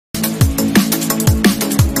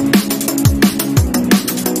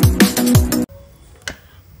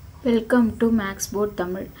Welcome to Max Board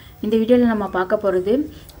Tamil. இந்த வீடியோல நம்ம பார்க்க போறது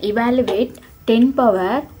evaluate 10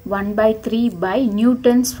 power 1 by 3 by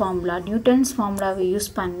Newton's formula. Newton's formula why use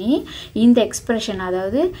பண்ணி இந்த எக்ஸ்பிரஷன்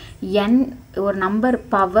அதாவது n ஒரு நம்பர்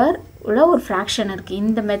பவர் உள்ள ஒரு ஃபிராக்ஷன் இருக்கு.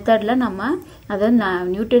 இந்த மெத்தட்ல நம்ம அதாவது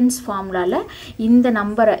நியூட்டன்ஸ் ஃபார்முலால இந்த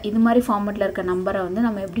நம்பரை இது மாதிரி ஃபார்மட்ல இருக்க நம்பரை வந்து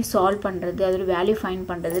நம்ம எப்படி சால்வ் பண்றது அதோட வேல்யூ ஃபைண்ட்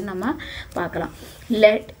பண்றது நம்ம பார்க்கலாம்.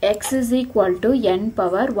 Let x is equal to n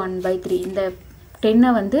power 1 by 3. இந்த 10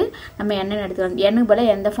 வந்து நம்ம n ன்னு எடுத்துக்கலாம். n க்கு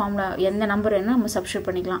பதிலா எந்த ஃபார்முலா எந்த நம்பர் வேணா நம்ம சப்ஸ்டிட்யூட்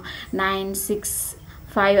பண்ணிக்கலாம். 9 6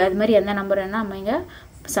 5 அது மாதிரி எந்த நம்பர் வேணா நம்ம இங்க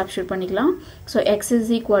சப்ஸ்டிட்யூட் பண்ணிக்கலாம். So x is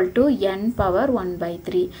equal to n power 1 by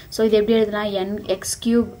 3. So இது எப்படி எழுதலாம்? n x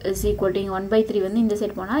cube is equal to 1 by 3 வந்து இந்த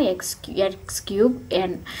சைடு போனா x cube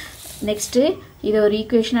n. Next இது ஒரு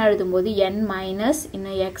ஈக்குவேஷனா எழுதும்போது n minus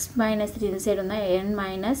இன்னும் x minus 3 இந்த சைடு வந்தா n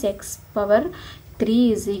minus x power 3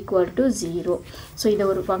 is equal to 0. So இது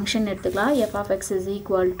ஒரு ஃபங்க்ஷன் எடுத்துக்கலாம். f of x is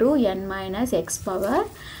equal to n minus x power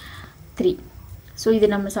 3. So இது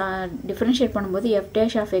நம்ம டிஃபரன்ஷியேட் பண்ணும்போது f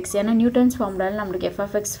dash of x ஏன்னா நியூட்டன்ஸ் ஃபார்முலால நமக்கு f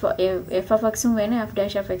of x உம் வேணும் f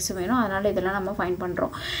dash of x உம் வேணும். அதனால இதெல்லாம் நம்ம ஃபைண்ட்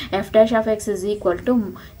பண்றோம். f dash of x is equal to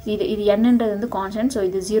இது n ன்றது வந்து கான்ஸ்டன்ட். So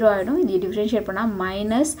இது 0 ஆயிடும். இது டிஃபரன்ஷியேட் பண்ணா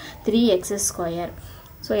minus 3x square.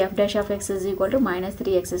 So f dash of x is equal to minus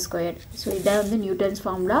 3x squared. So இதான் வந்து Newton's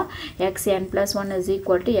formula. xn plus 1 is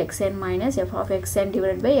equal to xn minus f of xn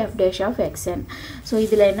divided by f dash of xn. So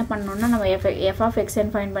இதில் என்ன பண்ணணும்னா நம்ம f of xn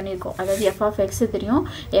find பண்ணியிருக்கோம். அதாவது f of x தெரியும்.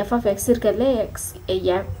 f of x இருக்கிறதுல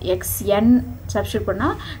xn சப்ஸ்டிட்யூட்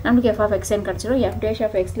பண்ணால் நமக்கு f of xn கிடச்சிரும். f dash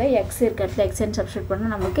of xல x இருக்கிறதுல xn சப்ஸ்டிட்யூட்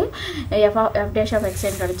பண்ணால் நமக்கு f dash of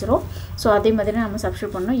xn கிடச்சிரும். ஸோ அதே மாதிரி நம்ம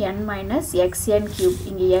சப்ஸ்டிட்யூட் பண்ணணும். n minus xn cube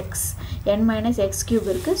இங்கே n minus x cube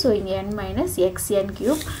இருக்கு. So இங்க n minus xn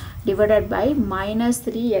cube divided by minus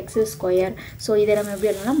 3x square. So இதை நம்ம எப்படி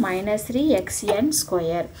எழுதலாம்? minus 3xn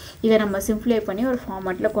square. இதை நம்ம சிம்பிளை பண்ணி ஒரு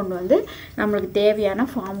ஃபார்மட்ல கொண்டு வந்து நமக்கு தேவையான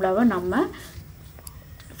ஃபார்முலாவை நம்ம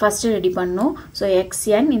ஃபர்ஸ்ட் ரெடி பண்ணோம். So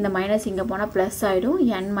xn இந்த மைனஸ் இங்க போனா பிளஸ் ஆயிடும்.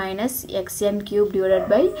 n minus xn cube divided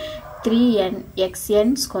by 3n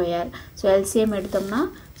xn square. So LCM எடுத்தோம்னா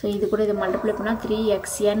so இது கூட இது மல்டிப்ளை பண்ணா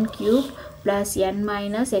 3xn cube plus n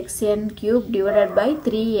minus xn cube divided by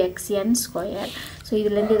 3xn square. So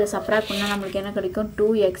இதுல இருந்து இத சப்ட்ராக்ட் பண்ணா நமக்கு என்ன கிடைக்கும்?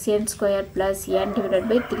 2xn square plus n divided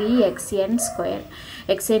by 3xn square.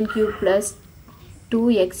 xn cube plus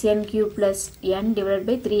 2xn cube plus n divided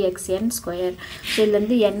by 3xn square. So இதுல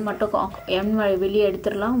இருந்து n மட்டும் n வெளிய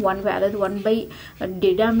எடுத்துறலாம். 1 அதாவது 1 by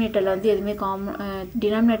denominatorல வந்து எதுமே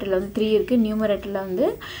denominatorல வந்து 3 இருக்கு. numeratorல வந்து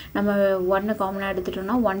நம்ம 1 காமனா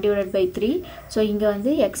எடுத்துட்டோம்னா 1 divided by 3. So இங்க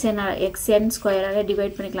வந்து xn square ஆல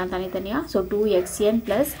டிவைட் பண்ணிக்கலாம் தனித்தனியா. So 2xn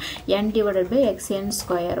plus n divided by xn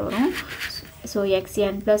square வரும். So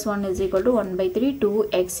xn plus 1 is equal to 1 by 3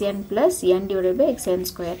 2xn plus n divided by xn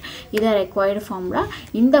square. இதான் required formula.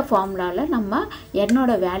 இந்த formulaல நம்ம n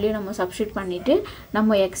ஓட வேல்யூ நம்ம சப்ஸ்டிட்யூட் பண்ணிட்டு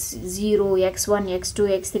நம்ம x0 x1 x2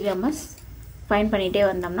 x3 நம்ம find பண்ணிட்டே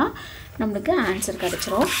வந்தோம்னா நமக்கு ஆன்சர்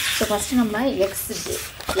கிடைச்சிரும். ஸோ ஃபர்ஸ்ட் நம்ம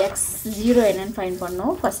x0 என்னன்னு ஃபைண்ட்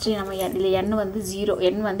பண்ணோம். ஃபர்ஸ்ட் நம்ம இதில் n வந்து 0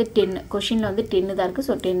 n வந்து 10 கொஷினில் வந்து 10 தான் இருக்குது.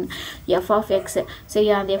 So 10 f of x. So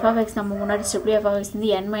அந்த f of x நம்ம முன்னாடி ஸ்டெப்லேயே f of x வந்து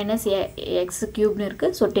n minus x cube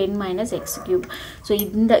இருக்குது. So 10 minus x cube. So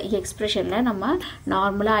இந்த எக்ஸ்பிரஷனில் நம்ம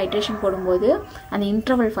நார்மலாக ஐட்ரேஷன் போடும்போது அந்த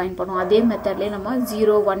இன்டர்வல் ஃபைண்ட் பண்ணுவோம். அதே மெத்தட்லேயே நம்ம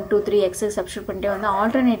 0 1 2 3 x சப்ஸ்டிட்யூட் பண்ணிட்டே வந்து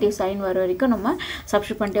ஆல்டர்னேட்டிவ் சைன் வர வரைக்கும் நம்ம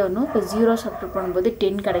சப்ஸ்டிட்யூட் பண்ணிட்டே வரணும். இப்போ 0 சப்ஸ்டிட்யூட் பண்ணும்போது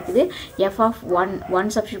 10 கிடைக்குது. f of 1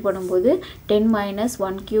 substitute பண்ணும்போது 10 minus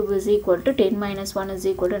 1 cube is equal to 10 minus 1 is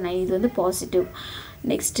equal to 9. இது வந்து பாசிட்டிவ்.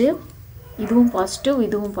 நெக்ஸ்ட் இதுவும் பாசிட்டிவ்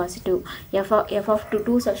இதுவும் பாசிட்டிவ். f of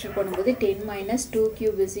 2 substitute பண்ணும்போது 10 minus 2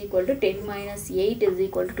 cube is equal to 10 minus 8 is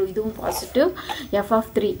equal to 2. இதுவும் positive. f of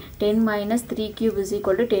 3 10 minus 3 cube is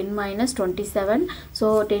equal to 10 minus 27. So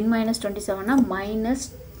 10 minus 27 னா minus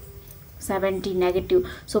 70 negative.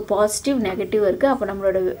 So positive negative இருக்குது. அப்போ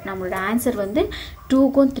நம்மளோட answer வந்து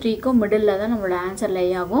 2க்கும் 3க்கும் middle தான் நம்மளோட answer லே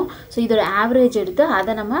ஆகும். ஸோ இதோட ஆவரேஜ் எடுத்து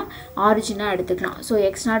அதை நம்ம ஆரிஜினாக எடுத்துக்கலாம். So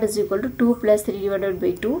x0 is equal to 2 plus 3 divided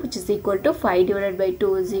by 2 which is equal to 5 divided by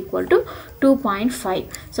 2 is equal to 2.5.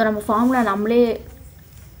 So நம்ம ஃபார்முலா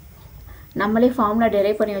நம்மளே ஃபார்முலா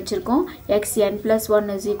டெரைவ் பண்ணி வச்சிருக்கோம். xn plus 1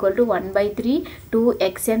 is equal to 1 by 3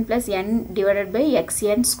 2xn plus n divided by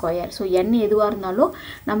xn square. So n எதுவாக இருந்தாலும்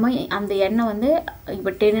நம்ம அந்த எண்ணை வந்து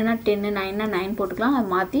இப்போ 10னா 10 9னா 9 போட்டுக்கலாம். அதை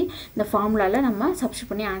மாற்றி இந்த ஃபார்முலாவில் நம்ம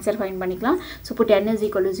சப்ஸ்டிட்யூட் பண்ணி ஆன்சர் ஃபைண்ட் பண்ணிக்கலாம். ஸோ இப்போ 10 is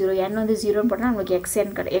equal to 0 n வந்து 0ன்னு போட்டால் நமக்கு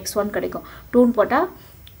x1 கிடைக்கும். 2ன்னு போட்டால்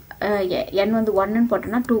n வந்து 1ன்னு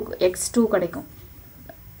போட்டோம்னா x2 கிடைக்கும்.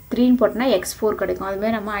 3 போட்டோம்னா x4 கிடைக்கும். அதுவே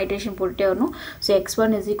நம்ம ஐட்ரேஷன் போட்டுட்டே வரணும். So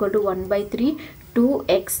x1 is equal to 1 by 3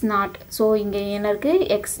 2x0. So இங்க என்ன இருக்கு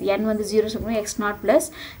x n வந்து 0 சொல்லுங்க x0 plus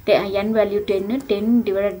n value 10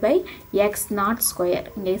 divided by x0 square.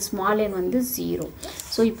 இங்க small n வந்து 0.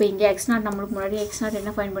 So இப்போ இங்க x0 நமக்கு முன்னாடி x0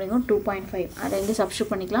 என்ன ஃபைண்ட் பண்ணிருக்கோம் 2.5. அத இங்க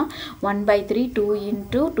சப்ஸ்டிட்யூட் பண்ணிக்கலாம் 1/3 2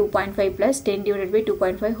 into 2.5 plus 10 divided by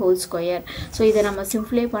 2.5 whole square. So இத நம்ம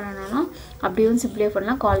சிம்பிளை பண்ணனும்னா அப்படியே சிம்பிளை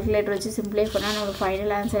பண்ணலாம் கால்குலேட்டர் வச்சு சிம்பிளை பண்ணா நமக்கு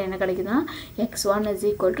ஃபைனல் ஆன்சர் என்ன கிடைக்குதுன்னா x1 is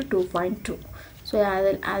equal to 2.2. So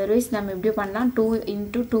otherwise நம்ம எப்படி பண்ணலாம் 2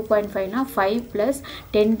 into 2.5 னா 5 plus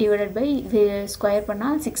 10 divided by இது ஸ்கொயர் பண்ணா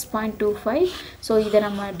 6.25. so இத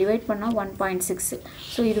நம்ம டிவைட் பண்ணா 1.6.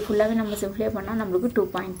 so இது ஃபுல்லாவே நம்ம சிம்பிளை பண்ணா நமக்கு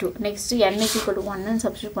 2.2. next n is equal to 1 ன்னு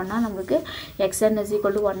சப்ஸ்டிட்யூட் பண்ணா நமக்கு xn is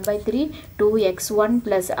equal to 1/3 2x1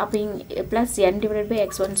 plus plus n divided by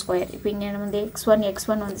x1 square. இப்போ இங்க நம்ம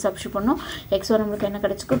x1 வந்து சப்ஸ்டிட்யூட் பண்ணோம் x1 நமக்கு என்ன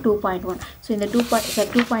கிடைச்சுக்கு 2.1. so இந்த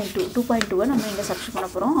 2.2 நம்ம இங்க சப்ஸ்டிட்யூட்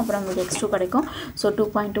பண்ணப் போறோம் அப்புறம் நமக்கு x2 கிடைக்கும். So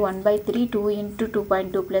 2.2 1/3 2 into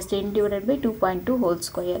 2.2 plus 10 divided by 2.2 whole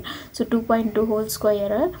square. So 2.2 whole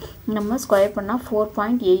square நம்ம ஸ்கொயர் பண்ணா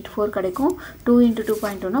 4.84 கிடைக்கும். 2 into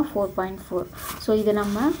 2.2 னா 4.4. so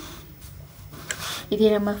இது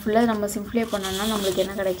நம்ம ஃபுல்லா நம்ம சிம்பிளை பண்ணனும்னா நமக்கு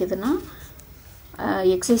என்ன கிடைக்குதுன்னா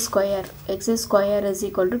x square is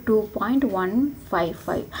equal to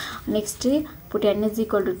 2.155. next put n is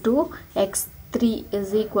equal to 2 x3 is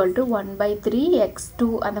equal to 1/3 x2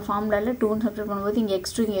 அந்த ஃபார்முலால 2 ன்னு சப்ஸ்டிட்யூட் பண்ணும்போது இங்க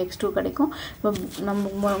x2 கிடைக்கும். நம்ம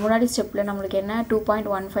முன்னாடி ஸ்டெப்ல நமக்கு என்ன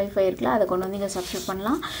 2.155 இருக்குல அத கொண்டு வந்து இங்க சப்ஸ்டிட்யூட்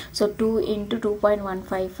பண்ணலாம். so 2 into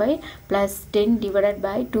 2.155 plus 10 divided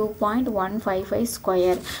by 2.155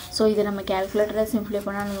 square. so இத நம்ம கால்குலேட்டர்ல சிம்பிளை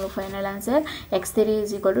பண்ணா நமக்கு final answer x3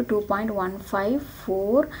 is equal to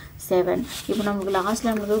 2.1547. இப்போ நமக்கு லாஸ்ட்ல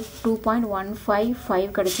நமக்கு 2.155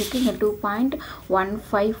 கிடைச்சிருக்கு இங்க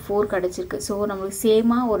 2.154 கிடைச்சிருக்கு. so நமக்கு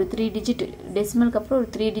சேமா ஒரு 3 டிஜிட் டெசிமலுக்கு அப்புறம் ஒரு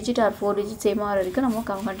 3 டிஜிட் ஆர் 4 டிஜிட் சேமா வரைக்கும் நம்ம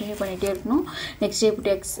கண்டினியூ பண்ணிட்டே இருக்கணும். நெக்ஸ்ட்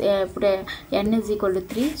இப்போ n is equal to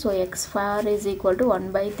 3. so x4 is equal to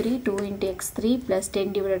 1/3 2 into x3 plus 10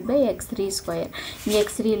 divided by x3 square. இங்க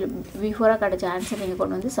x3 before கிடைச்ச ஆன்சர் நீங்க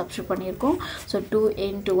கொண்டு வந்து சப்ஸ்டிட்யூட் பண்ணிருக்கோம். so 2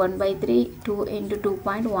 into 1/3 2 into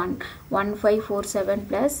 2.1547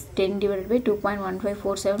 plus 10 divided by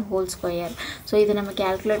 2.1547 whole square. so இது நம்ம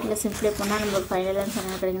கால்குலேட்டர்ல சிம்பிளை பண்ணா நமக்கு ஃபைனல் ஆன்சர்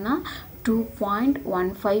என்ன கிடைக்கும்னா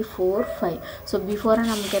 2.1545. so before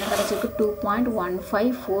நமக்கு என்ன கிடைச்சிருக்கு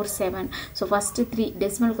 2.1547. so first 3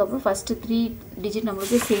 டெசிமலுக்கு அப்புறம் first 3 டிஜிட்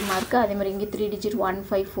நமக்கு சேமா இருக்கு. அதே மாதிரி இங்க 3 டிஜிட்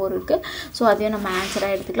 154 இருக்கு. so அதே நம்ம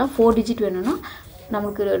ஆன்சரா எடுத்துக்கலாம். 4 டிஜிட் வேணும்னா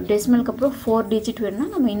நமக்கு டெசிமலுக்கு அப்புறம் 4 டிஜிட் வேணும்னா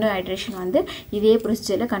நம்ம இன்னும் ஐட்ரேஷன் வந்து இதே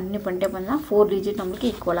ப்ரொசீஜர்ல கண்டினியூ பண்ணிட்டே பண்ணா 4 டிஜிட் நமக்கு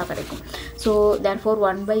ஈக்குவலா கிடைக்கும். so therefore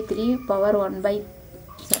 1/3 power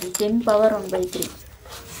 10 power 1/3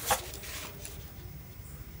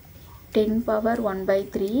 10 power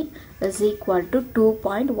 1/3 is equal to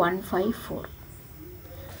 2.154.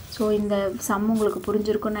 so இந்த சம் உங்களுக்கு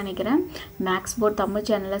புரிஞ்சிருக்கும்னு நினைக்கிறேன். மேக்ஸ் போர்ட் தமிழ்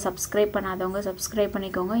சேனலை சப்ஸ்கிரைப் பண்ணாதவங்க சப்ஸ்கிரைப்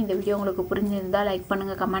பண்ணிக்கோங்க. இந்த வீடியோ உங்களுக்கு புரிஞ்சிருந்தா லைக்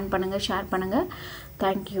பண்ணுங்க, கமெண்ட் பண்ணுங்க, ஷேர் பண்ணுங்க.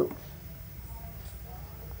 Thank you.